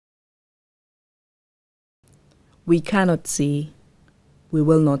We cannot say, we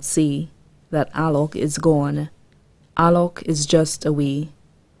will not say, that Alok is gone. Alok is just away.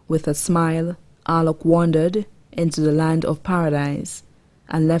 With a smile, Alok wandered into the land of paradise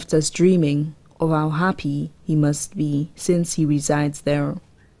and left us dreaming of how happy he must be since he resides there.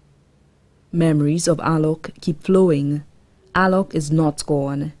 Memories of Alok keep flowing. Alok is not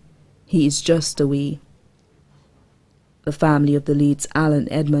gone. He is just away. The family of the late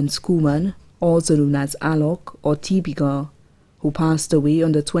Allan Edmunds Kuman, also known as Alok or Tipika, who passed away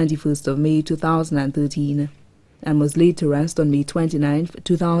on the 21st of May 2013 and was laid to rest on May 29,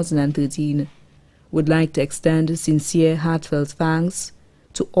 2013, would like to extend sincere, heartfelt thanks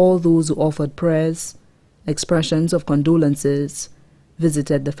to all those who offered prayers, expressions of condolences,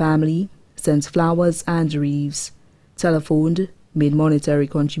 visited the family, sent flowers and wreaths, telephoned, made monetary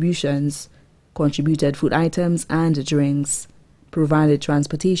contributions, contributed food items and drinks, provided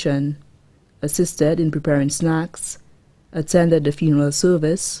transportation, assisted in preparing snacks, attended the funeral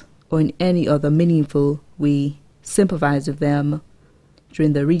service, or in any other meaningful way sympathized with them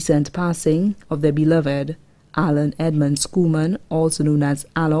during the recent passing of their beloved Allan Edmunds Kuman, also known as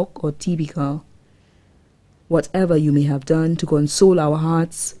Alok or Tipika. Whatever you may have done to console our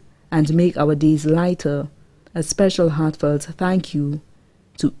hearts and make our days lighter, a special heartfelt thank you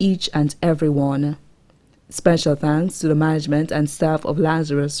to each and every one. Special thanks to the management and staff of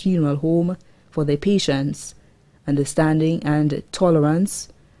Lazarus Funeral Home for their patience, understanding and tolerance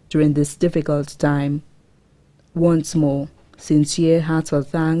during this difficult time. Once more, sincere heartfelt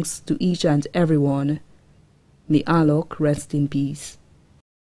thanks to each and every one. May Alok rest in peace.